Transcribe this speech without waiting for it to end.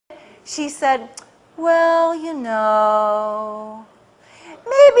she said, well, you know,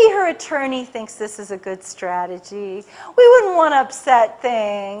 maybe her attorney thinks this is a good strategy. We wouldn't want to upset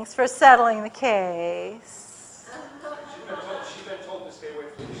things for settling the case. She's been told to stay away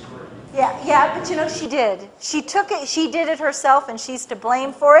from the story. Yeah, but you know, she did. She took it, she did it herself, and she's to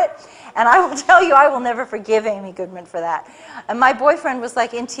blame for it. And I will tell you, I will never forgive Amy Goodman for that. And my boyfriend was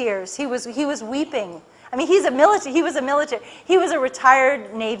like in tears. He was weeping. I mean, he was a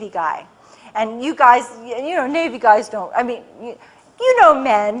retired Navy guy. And you guys, you know, Navy guys don't, I mean, you know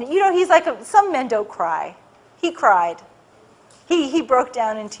men, you know, he's like, some men don't cry. He cried. He broke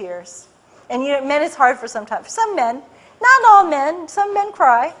down in tears. And you know, men is hard for sometimes. For some men, not all men, some men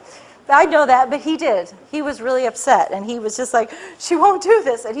cry. I know that, but he did. He was really upset, and he was just like, she won't do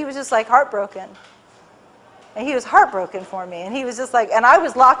this. And he was just like heartbroken. And he was heartbroken for me. And he was just like, and I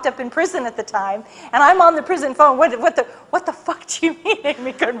was locked up in prison at the time, and I'm on the prison phone. What the fuck do you mean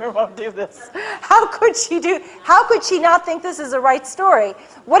Amy Goodman won't do this? How could she not think this is the right story?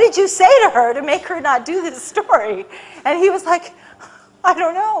 What did you say to her to make her not do this story? And he was like, I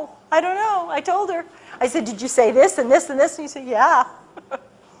don't know. I told her. I said, did you say this and this and this? And he said, yeah.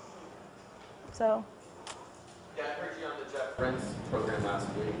 So. Yeah, I heard you on the Jeff Brent's program last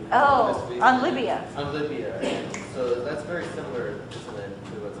week. Oh, week. on Libya. On Libya. And so that's very similar, isn't it,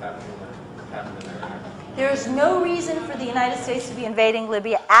 to what's happening in Iraq? There is no reason for the United States to be invading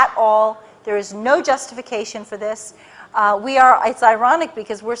Libya at all. There is no justification for this. It's ironic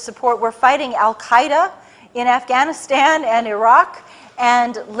because we're fighting Al-Qaeda in Afghanistan and Iraq,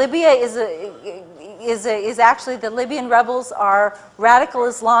 and Libya is actually, the Libyan rebels are radical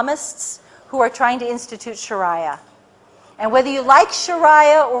Islamists who are trying to institute Sharia. And whether you like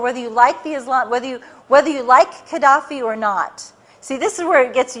Sharia or whether you like the Islam, whether you like Gaddafi or not, see, this is where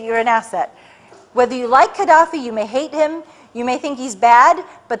it gets you're an asset. Whether you like Gaddafi, you may hate him, you may think he's bad,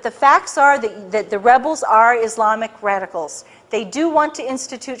 but the facts are that the rebels are Islamic radicals. They do want to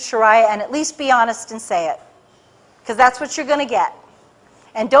institute Sharia, and at least be honest and say it, because that's what you're going to get.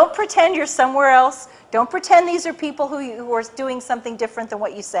 And don't pretend you're somewhere else. Don't pretend these are people who are doing something different than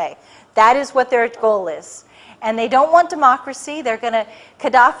what you say. That is what their goal is. And they don't want democracy.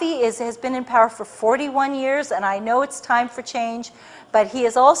 Gaddafi has been in power for 41 years, and I know it's time for change, but he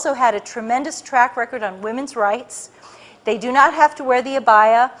has also had a tremendous track record on women's rights. They do not have to wear the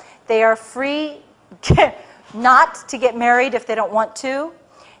abaya. They are free not to get married if they don't want to.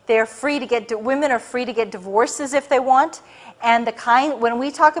 They are free to women are free to get divorces if they want. And when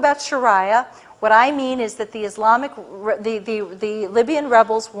we talk about Sharia, what I mean is that the Libyan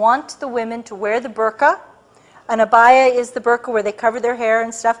rebels want the women to wear the burqa. An abaya is the burqa where they cover their hair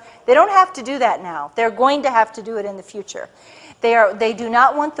and stuff. They don't have to do that now. They're going to have to do it in the future. They do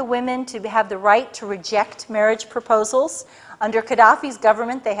not want the women to have the right to reject marriage proposals. Under Gaddafi's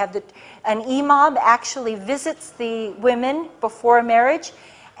government, an imam actually visits the women before a marriage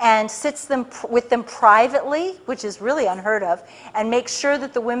and sits with them privately, which is really unheard of, and makes sure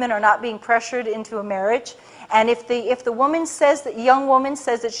that the women are not being pressured into a marriage. And if the young woman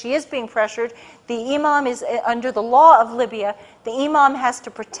says that she is being pressured, the imam is, under the law of Libya, the imam has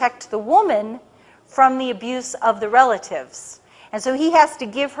to protect the woman from the abuse of the relatives. And so he has to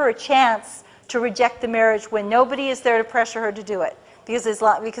give her a chance to reject the marriage when nobody is there to pressure her to do it, because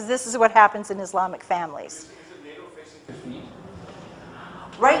this is what happens in Islamic families. Is it NATO facing defeat?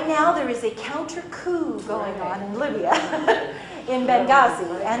 Right now, there is a counter-coup going on in Libya, in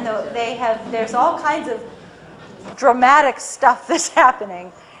Benghazi, and there's all kinds of dramatic stuff that's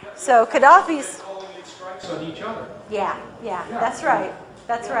happening. So Gaddafi's calling in strikes on each other. Yeah, that's right.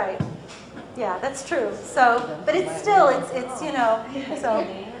 Yeah, that's true. So, but it's still, it's you know, so.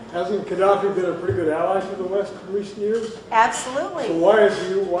 Hasn't Gaddafi been a pretty good ally to the West in recent years? Absolutely. So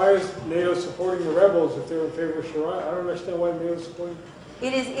why is NATO supporting the rebels if they're in favor of Sharia? I don't understand why NATO is supporting.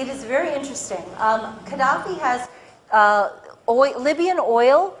 It is very interesting. Gaddafi has Libyan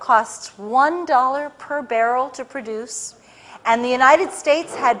oil costs $1 per barrel to produce, and the United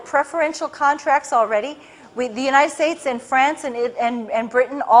States had preferential contracts already. The United States and France and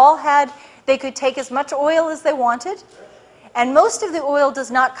Britain all had, they could take as much oil as they wanted, and most of the oil does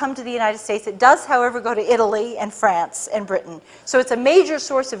not come to the United States. It does, however, go to Italy and France and Britain. So it's a major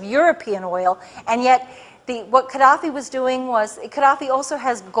source of European oil, and yet what Gaddafi was doing was, Gaddafi also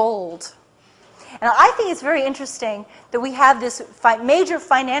has gold. And I think it's very interesting that we have this major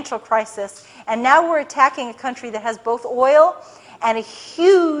financial crisis, and now we're attacking a country that has both oil and a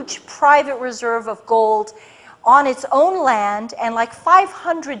huge private reserve of gold on its own land, and like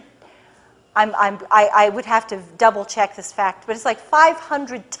 500, I would have to double check this fact, but it's like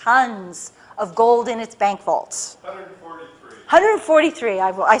 500 tons of gold in its bank vaults. 143. 143,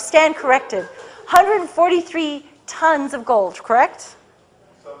 I stand corrected. 143 tons of gold, correct?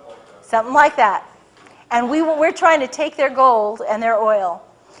 Something like that. And we're trying to take their gold and their oil.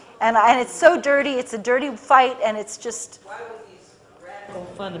 And it's so dirty, it's a dirty fight, and it's just... Why would these radical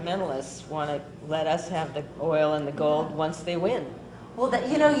fundamentalists want to let us have the oil and the gold once they win? Well,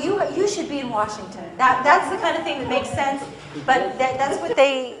 you should be in Washington. That's the kind of thing that makes sense. But that's what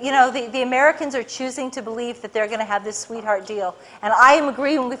the Americans are choosing to believe, that they're going to have this sweetheart deal. And I am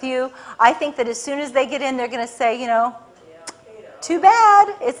agreeing with you. I think that as soon as they get in, they're going to say, too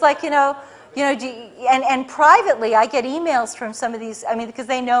bad. It's like, and privately, I get emails from some of these, because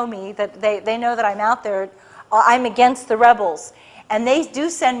they know me, that they know that I'm out there. I'm against the rebels. And they do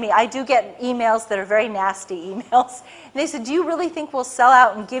send me, I do get emails that are very nasty emails. And they said, do you really think we'll sell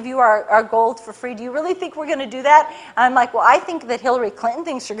out and give you our gold for free? Do you really think we're going to do that? And I'm like, well, I think that Hillary Clinton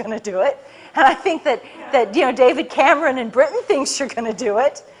thinks you're going to do it. And I think that David Cameron in Britain thinks you're going to do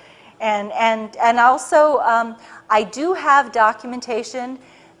it. And also, I do have documentation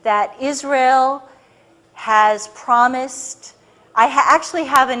that Israel has promised. I actually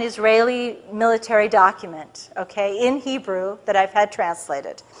have an Israeli military document, okay, in Hebrew that I've had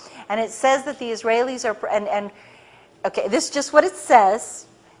translated. And it says that the Israelis are, okay, this is just what it says,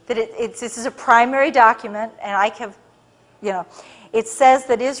 that this is a primary document, and I have, it says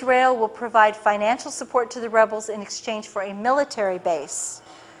that Israel will provide financial support to the rebels in exchange for a military base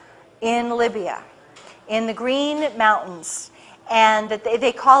in Libya, in the Green Mountains. And that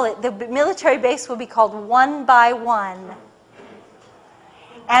they call it, the military base will be called One by One.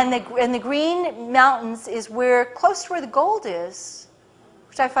 And the Green Mountains is close to where the gold is,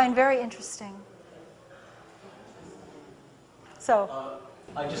 which I find very interesting. So.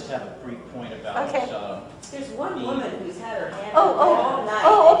 I just have a brief point about. Okay. There's one woman who's had her hand Oh, all night.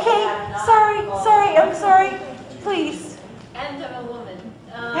 okay. I'm sorry. Please. And I'm a woman.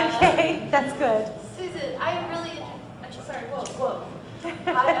 Okay, that's good. Susan, I'm sorry, whoa.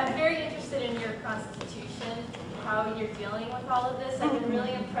 I'm very interested in your constitution, how you're dealing with all of this. I've been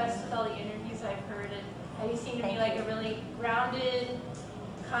really impressed with all the interviews I've heard, and you seem to be like a really grounded,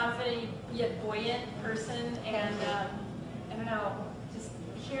 confident, yet buoyant person, and I don't know, just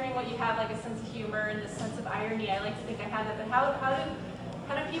hearing what you have, like a sense of humor and this sense of irony. I like to think I have that, but how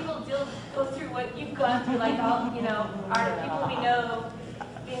do people go through what you've gone through, like all, are people we know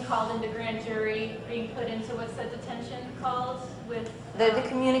being called into grand jury, being put into what's that detention called with The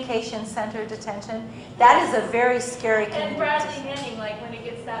communication center detention. That is a very scary and community. Bradley Manning, like when it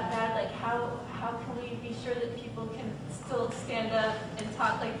gets that bad, like how can we be sure that people can still stand up and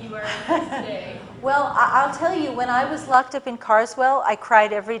talk like you are today? Well, I'll tell you, when I was locked up in Carswell, I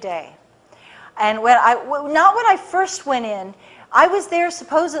cried every day. And not when I first went in. I was there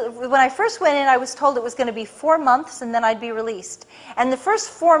when I first went in, I was told it was going to be 4 months and then I'd be released. And the first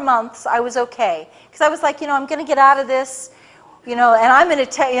 4 months, I was okay. Because I was like, I'm going to get out of this, and I'm going to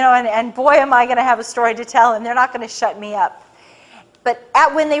tell, and boy, am I going to have a story to tell, and they're not going to shut me up. But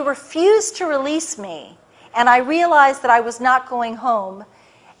when they refused to release me, and I realized that I was not going home,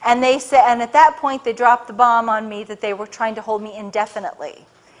 and at that point, they dropped the bomb on me that they were trying to hold me indefinitely.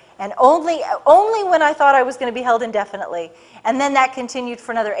 And only when I thought I was going to be held indefinitely. And then that continued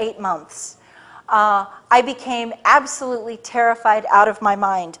for another 8 months. I became absolutely terrified out of my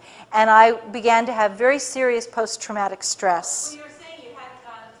mind. And I began to have very serious post-traumatic stress. Well, you were saying you hadn't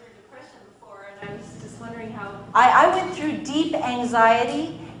gone through depression before, and I was just wondering how... I went through deep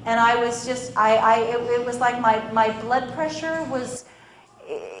anxiety, and I was just, it was like my blood pressure was,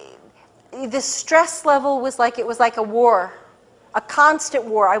 the stress level was like, it was like a war. A constant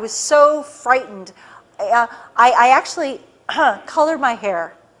war. I was so frightened. I actually colored my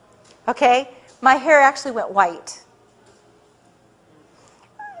hair. Okay? My hair actually went white.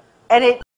 And it